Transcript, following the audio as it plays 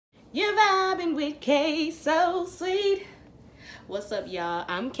You're vibing with Kaysosweet. What's up, y'all?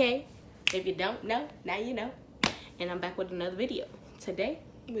 I'm Kay. If you don't know, now you know. And I'm back with another video. Today,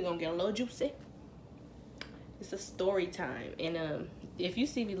 we're gonna get a little juicy. It's a story time. And if you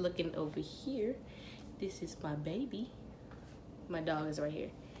see me looking over here, this is my baby. My dog is right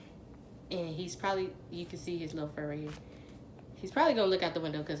here. And he's probably, you can see his little fur right here. He's probably gonna look out the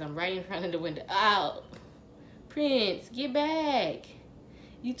window because I'm right in front of the window. Ow! Prince, get back.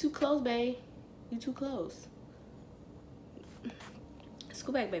 You too close, babe. You too close. Let's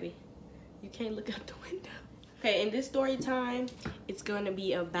go back, baby. You can't look out the window. Okay, in this story time, it's going to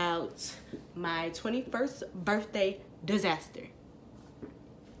be about my 21st birthday disaster.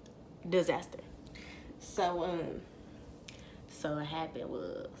 So what happened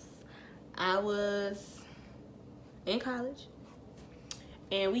was, I was in college,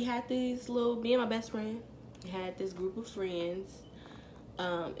 and we had me and my best friend, had this group of friends.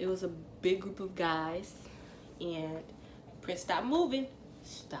 It was a big group of guys, and Prince, stop moving.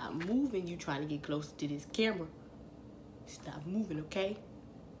 Stop moving. You trying to get closer to this camera. Stop moving, okay?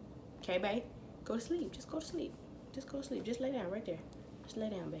 Okay, babe? Go to sleep. Just go to sleep. Just go to sleep. Just lay down right there. Just lay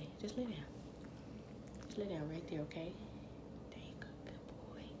down, babe. Just lay down. Just lay down right there, okay? There you go, good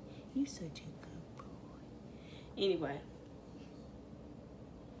boy. You such a good boy. Anyway.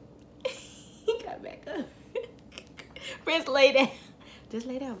 He got back up. Prince, lay down. Just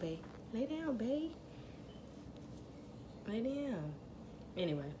lay down, babe. Lay down, babe. Lay down.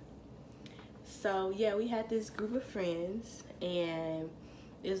 Anyway. So, yeah, we had this group of friends. And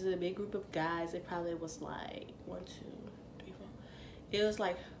it was a big group of guys. It probably was like 1, 2, 3, 4. It was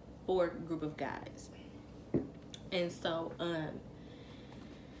like 4 group of guys. And so,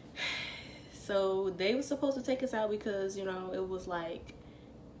 so they were supposed to take us out because, you know, it was like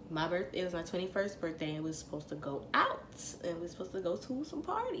my birthday. It was my 21st birthday, and we were supposed to go out, and we were supposed to go to some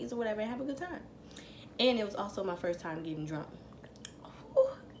parties or whatever and have a good time. And it was also my first time getting drunk. Whew.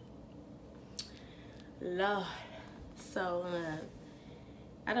 Lord. So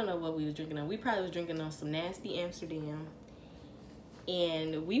I don't know what we was drinking on. We probably was drinking on some nasty Amsterdam,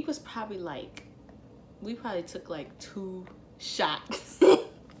 and we probably took like 2 shots.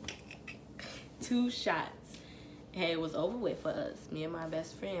 2 shots. And it was over with for us. Me and my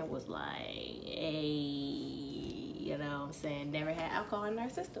best friend was like, hey, you know what I'm saying, never had alcohol in our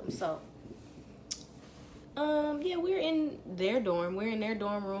system. So, yeah, we're in their dorm. We're in their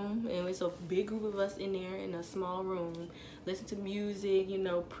dorm room, and it's a big group of us in there in a small room. Listen to music, you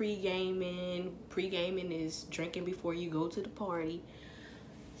know, pre-gaming. Pre-gaming is drinking before you go to the party.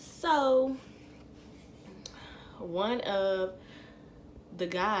 So, one of the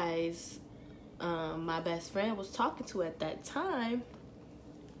guys my best friend was talking to at that time,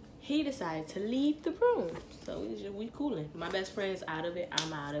 he decided to leave the room. So we cooling. My best friend's out of it.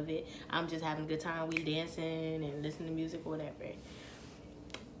 I'm out of it. I'm just having a good time. We dancing and listening to music or whatever.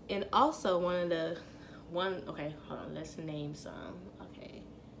 And also okay, hold on. Let's name some. Okay.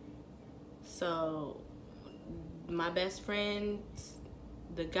 So my best friend,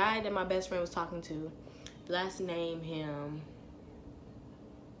 the guy that my best friend was talking to, let's name him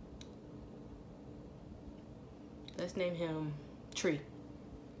Tree.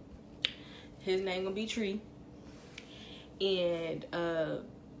 His name gonna be Tree. And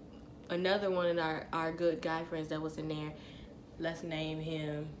another one of our good guy friends that was in there, let's name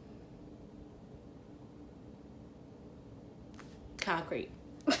him Concrete.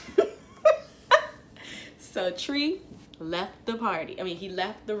 So Tree left the party. I mean, he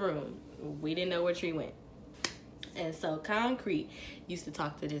left the room. We didn't know where Tree went. And so Concrete used to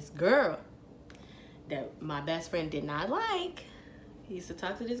talk to this girl that my best friend did not like. He used to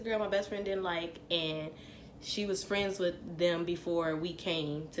talk to this girl my best friend didn't like, and she was friends with them before we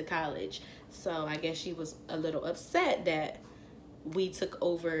came to college. So I guess she was a little upset that we took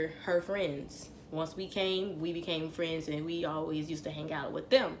over her friends. Once we came, we became friends, and we always used to hang out with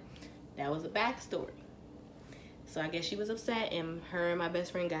them. That was a backstory. So I guess she was upset, and her and my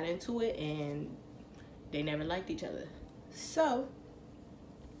best friend got into it, and they never liked each other. So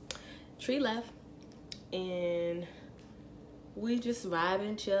Tree left, and we just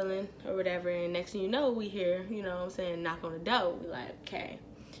vibing, chilling, or whatever. And next thing you know, we hear, you know what I'm saying, knock on the door. We're like, okay.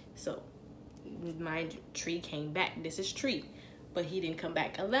 So my Tree came back. This is Tree. But he didn't come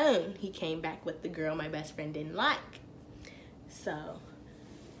back alone. He came back with the girl my best friend didn't like. So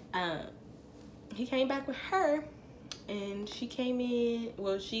he came back with her, and she came in.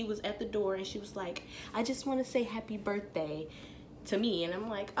 Well, she was at the door, and she was like, I just want to say happy birthday to me. And I'm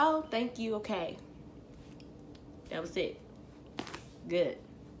like, oh, thank you, okay. That was it. Good.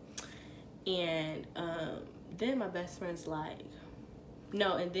 And then my best friend's like,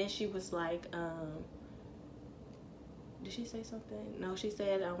 No, and then she was like, did she say something? No, she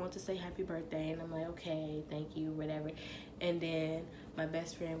said, I want to say happy birthday. And I'm like, okay, thank you, whatever. And then my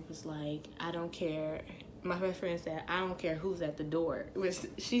best friend was like, I don't care. My best friend said, I don't care who's at the door. Which,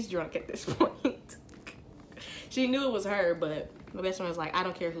 she's drunk at this point. She knew it was her, but my best friend was like, I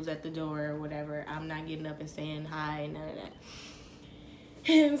don't care who's at the door or whatever. I'm not getting up and saying hi, none of that.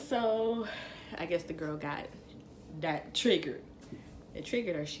 And so I guess the girl got that triggered. It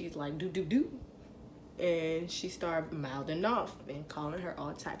triggered her. She's like, do. And she started mouthing off and calling her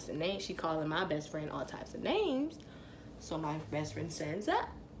all types of names. She calling my best friend all types of names. So my best friend stands up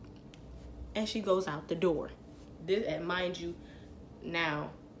and she goes out the door. This, and mind you, now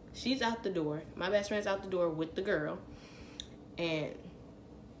she's out the door. My best friend's out the door with the girl. And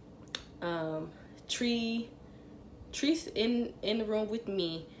Tree's in the room with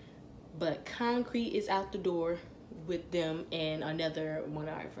me, but Concrete is out the door with them, and another one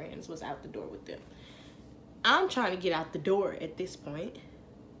of our friends was out the door with them. I'm trying to get out the door at this point.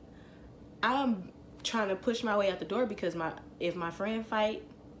 I'm trying to push my way out the door because if my friend fight,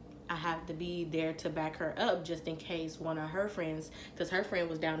 I have to be there to back her up just in case one of her friends, because her friend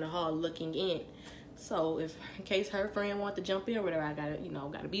was down the hall looking in. So if in case her friend want to jump in or whatever, I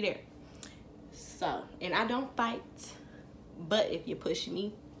gotta be there. So, and I don't fight, but if you push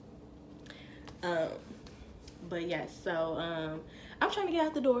me, but yeah, so I'm trying to get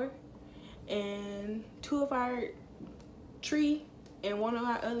out the door, and two of our Tree and one of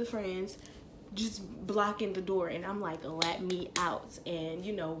our other friends just blocking the door, and I'm like, let me out. And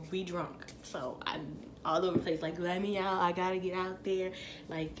you know, we drunk, so I'm all over the place, like, let me out, I gotta get out there.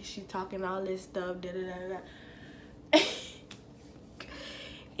 Like, she talking all this stuff, da da da da.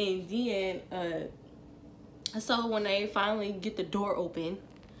 And then so when they finally get the door open,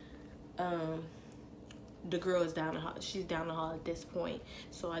 the girl is down the hall. She's down the hall at this point.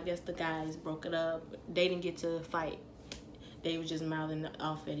 So I guess the guys broke it up. They didn't get to fight. They were just mouthing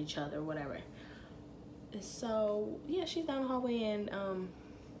off at each other, whatever. And so yeah, she's down the hallway, and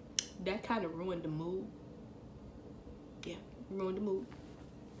that kind of ruined the mood. Yeah, ruined the mood.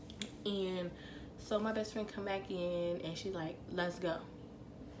 And so my best friend come back in, and she's like, let's go.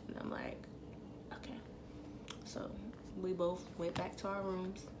 And I'm like, okay. So we both went back to our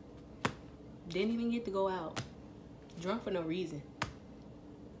rooms. Didn't even get to go out. Drunk for no reason.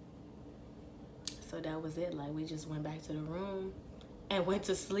 So that was it. Like, we just went back to the room and went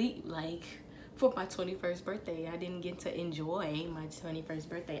to sleep. Like, for my 21st birthday, I didn't get to enjoy my 21st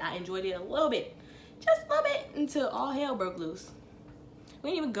birthday. I enjoyed it a little bit. Just a little bit, until all hell broke loose.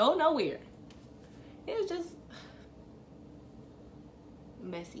 We didn't even go nowhere. It was just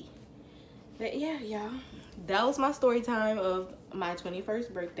messy. But yeah, y'all, that was my story time of my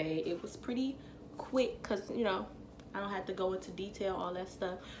 21st birthday. It was pretty quick because, you know, I don't have to go into detail, all that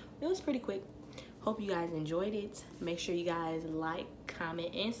stuff. It was pretty quick. Hope you guys enjoyed it. Make sure you guys like,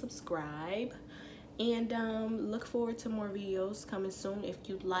 comment, and subscribe. And look forward to more videos coming soon. If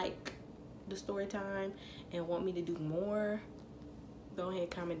you like the story time and want me to do more, go ahead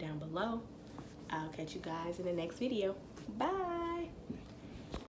and comment down below. I'll catch you guys in the next video. Bye.